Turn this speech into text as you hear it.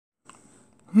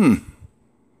I'm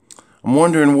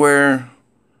wondering where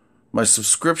my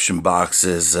subscription box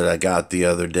is that I got the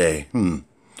other day.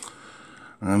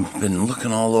 I've been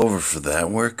looking all over for that.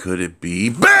 Where could it be?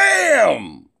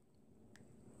 BAM!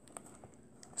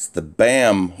 It's the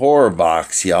BAM horror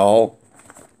box, y'all.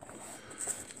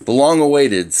 The long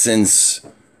awaited since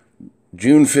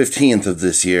June 15th of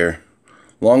this year.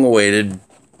 Long awaited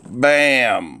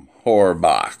BAM horror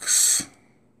box.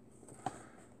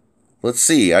 Let's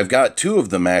see, I've got two of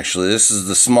them actually. This is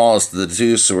the smallest of the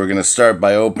two, so we're going to start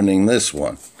by opening this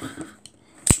one.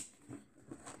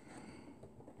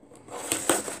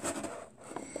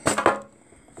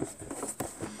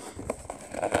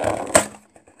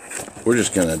 We're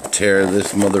just going to tear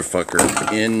this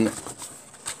motherfucker in.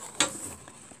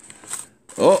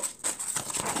 Oh!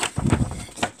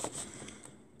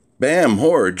 BAM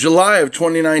Horror, July of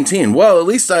 2019. Well, at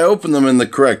least I opened them in the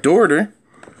correct order.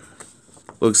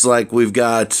 Looks like we've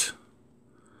got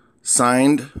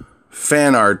signed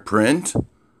fan art print,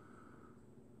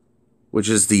 which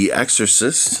is The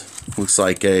Exorcist. Looks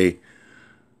like a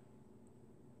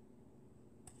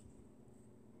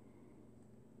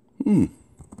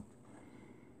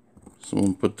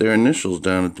someone put their initials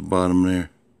down at the bottom there.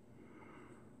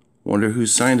 Wonder who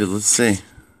signed it. Let's see.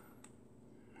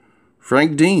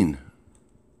 Frank Dean.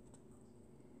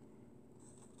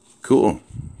 Cool.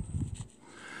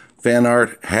 Fan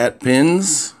art hat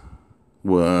pins.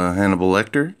 Hannibal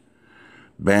Lecter.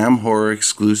 BAM horror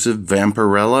exclusive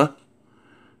Vampirella.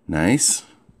 Nice.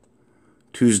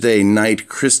 Tuesday Night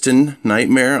Kristen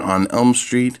Nightmare on Elm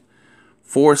Street.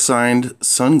 4 signed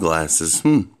sunglasses.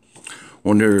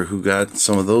 Wonder who got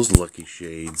some of those lucky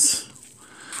shades.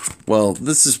 Well,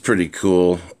 this is pretty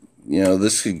cool. You know,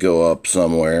 this could go up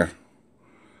somewhere.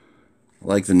 I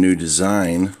like the new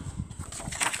design.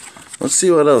 Let's see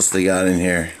what else they got in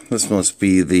here. This must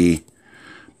be the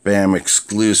BAM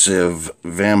exclusive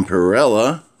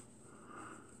Vampirella.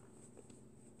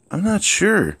 I'm not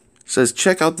sure. It says,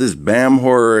 check out this BAM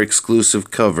horror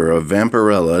exclusive cover of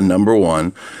Vampirella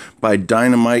 #1 by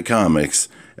Dynamite Comics.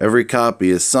 Every copy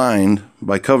is signed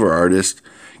by cover artist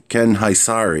Ken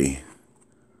Hisari.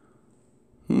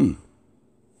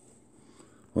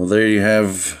 Well, there you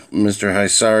have Mr.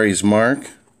 Hisari's mark.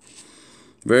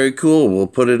 Very cool. We'll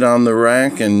put it on the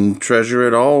rack and treasure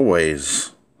it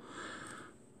always.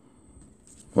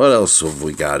 What else have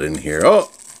we got in here?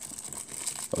 Oh!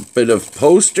 A bit of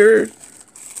poster.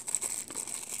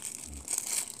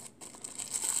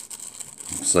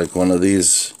 Looks like one of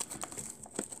these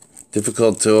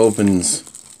difficult to opens.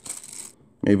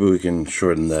 Maybe we can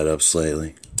shorten that up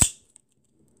slightly.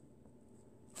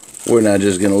 We're not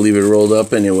just going to leave it rolled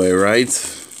up anyway, right?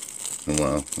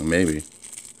 Well, maybe.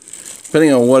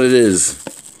 Depending on what it is.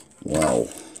 Wow.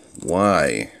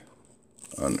 Why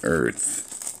on earth?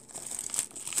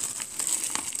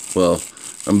 Well,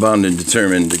 I'm bound and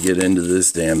determined to get into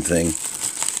this damn thing.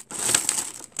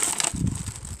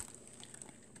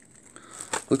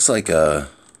 Looks like a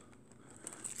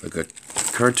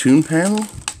cartoon panel?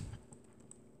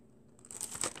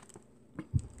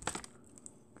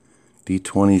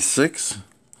 D26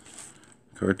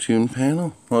 cartoon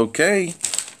panel. Okay.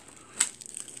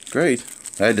 Great.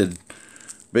 I had to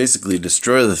basically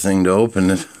destroy the thing to open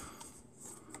it.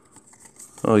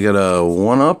 Oh, we got a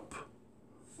 1-up.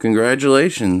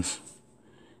 Congratulations.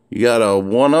 You got a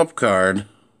 1-up card.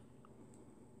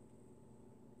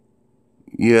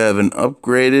 You have an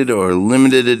upgraded or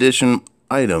limited edition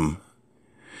item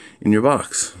in your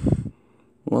box.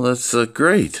 Well, that's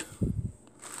great.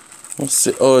 Let's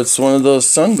see. Oh, it's one of those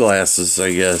sunglasses,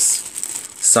 I guess.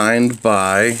 Signed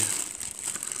by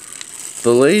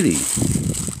the lady.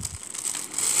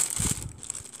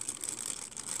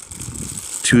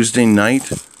 Tuesday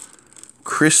Night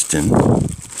Kristen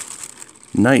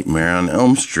Nightmare on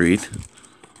Elm Street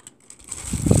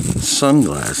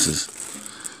sunglasses.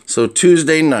 So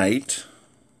Tuesday Night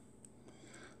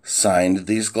signed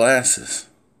these glasses.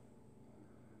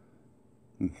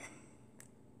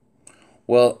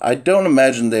 Well, I don't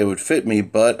imagine they would fit me,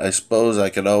 but I suppose I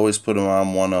could always put them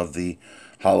on one of the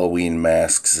Halloween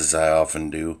masks, as I often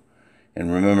do.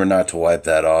 And remember not to wipe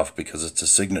that off because it's a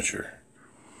signature.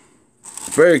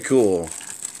 Very cool.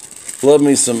 Love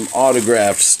me some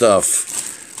autographed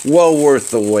stuff. Well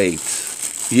worth the wait.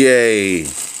 Yay.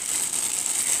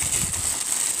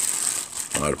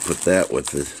 I ought to put that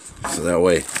with it, so that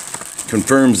way it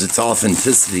confirms its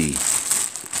authenticity.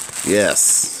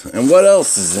 Yes. And what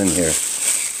else is in here?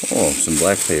 Oh, some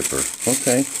black paper.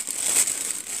 Okay.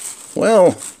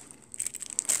 Well,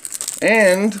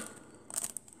 and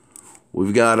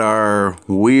we've got our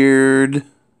weird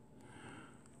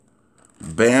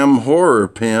BAM horror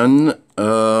pin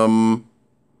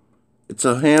It's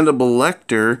a Hannibal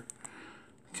Lecter,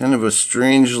 kind of a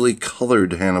strangely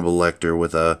colored Hannibal Lecter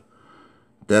with a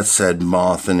death's head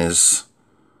moth in his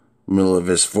middle of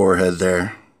his forehead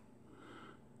there.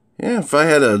 Yeah, if I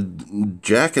had a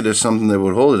jacket or something that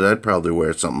would hold it, I'd probably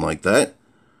wear something like that.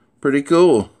 Pretty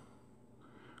cool.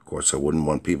 Of course, I wouldn't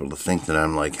want people to think that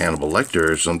I'm like Hannibal Lecter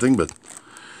or something, but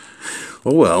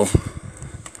oh well.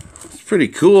 It's pretty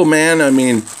cool, man. I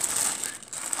mean,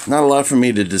 not a lot for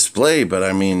me to display, but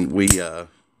I mean, we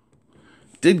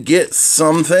did get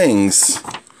some things.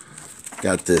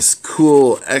 Got this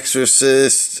cool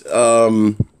Exorcist.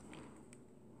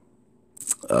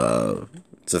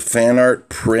 It's a fan art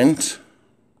print,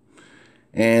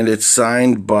 and it's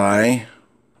signed by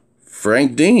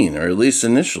Frank Dean, or at least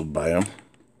initialed by him.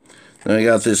 Then I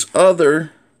got this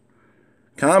other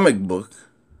comic book,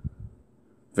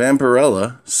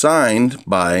 Vampirella, signed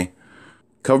by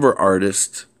cover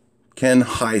artist Ken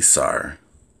Hisar.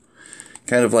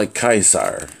 Kind of like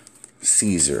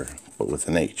Caesar, but with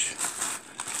an H.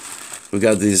 We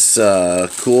got these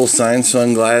cool signed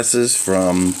sunglasses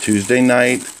from Tuesday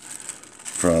Night,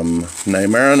 from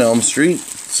Nightmare on Elm Street.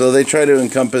 So they try to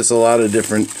encompass a lot of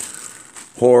different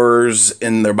horrors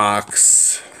in their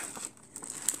box.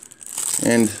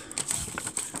 And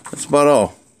that's about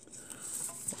all.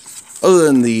 Other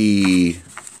than the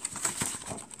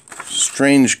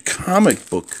strange comic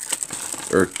book,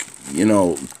 or, you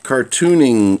know,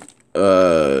 cartooning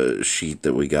sheet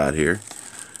that we got here.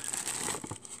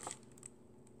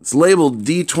 It's labeled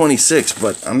D26,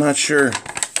 but I'm not sure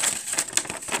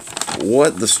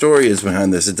what the story is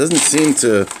behind this. It doesn't seem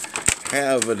to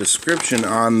have a description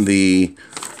on the,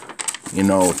 you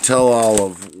know, tell-all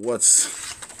of what's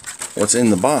in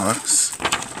the box.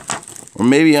 Or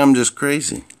maybe I'm just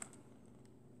crazy.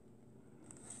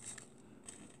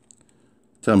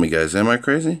 Tell me, guys, am I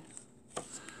crazy?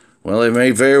 Well, it may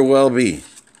very well be.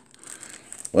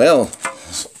 Well,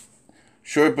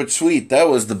 short but sweet, that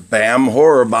was the BAM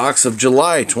Horror Box of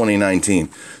July 2019.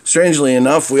 Strangely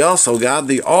enough, we also got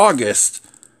the August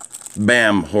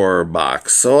BAM Horror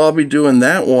Box, so I'll be doing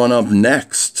that one up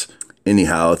next.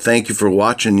 Anyhow, thank you for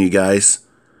watching, you guys,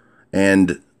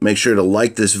 and make sure to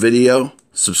like this video,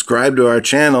 subscribe to our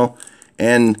channel,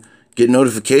 and get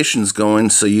notifications going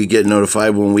so you get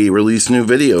notified when we release new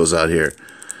videos out here.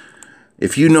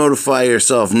 If you notify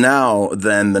yourself now,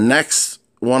 then the next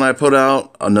one I put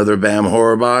out, another BAM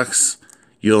Horror Box,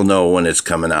 you'll know when it's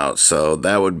coming out. So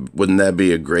that wouldn't that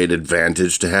be a great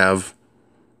advantage to have?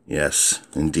 Yes,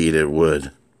 indeed it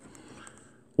would.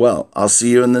 Well, I'll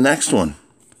see you in the next one.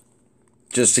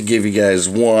 Just to give you guys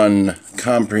one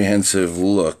comprehensive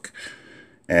look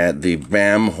at the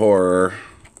BAM Horror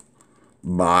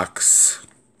Box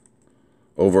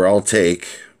overall take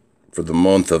for the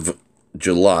month of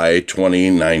July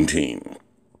 2019.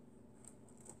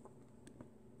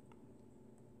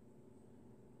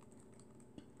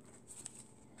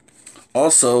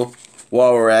 Also,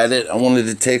 while we're at it, I wanted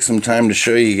to take some time to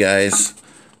show you guys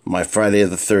my Friday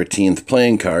the 13th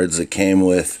playing cards that came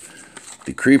with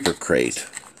the Creeper Crate,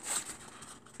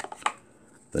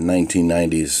 the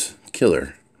 1990s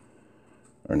killer,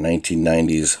 or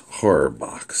 1990s horror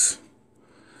box.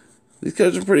 These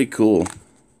cards are pretty cool.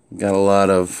 Got a lot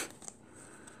of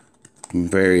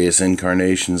various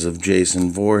incarnations of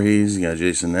Jason Voorhees. You got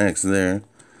Jason X there.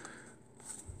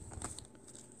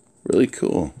 Really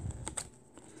cool.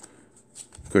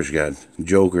 Of course, you got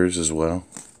Jokers as well.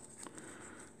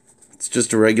 It's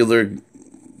just a regular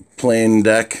plain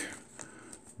deck,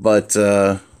 but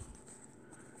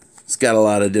it's got a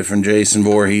lot of different Jason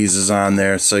Voorheeses on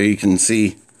there, so you can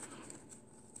see.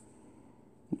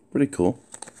 Pretty cool.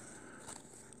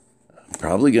 I'm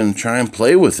probably going to try and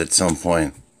play with it at some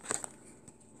point.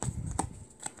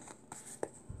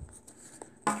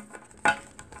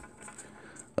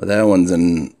 That one's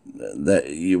in that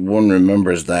one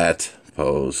remembers that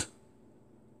pose.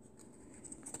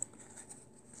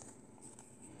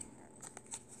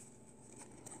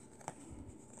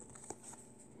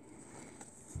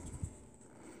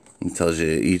 It tells you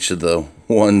each of the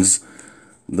ones,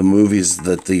 the movies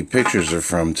that the pictures are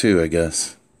from too, I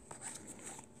guess.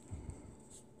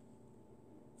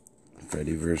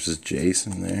 Freddy versus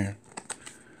Jason there.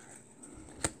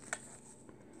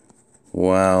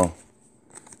 Wow.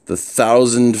 The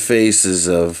 1,000 faces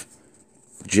of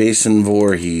Jason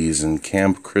Voorhees in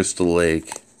Camp Crystal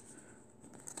Lake.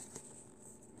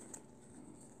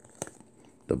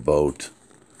 The boat.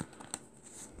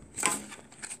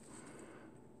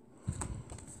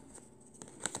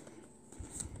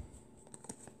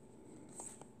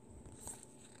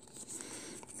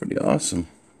 Pretty awesome.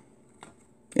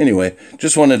 Anyway,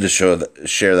 just wanted to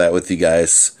share that with you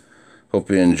guys. Hope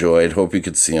you enjoyed. Hope you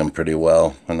could see them pretty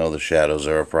well. I know the shadows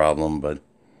are a problem, but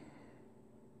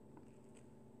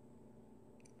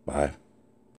bye.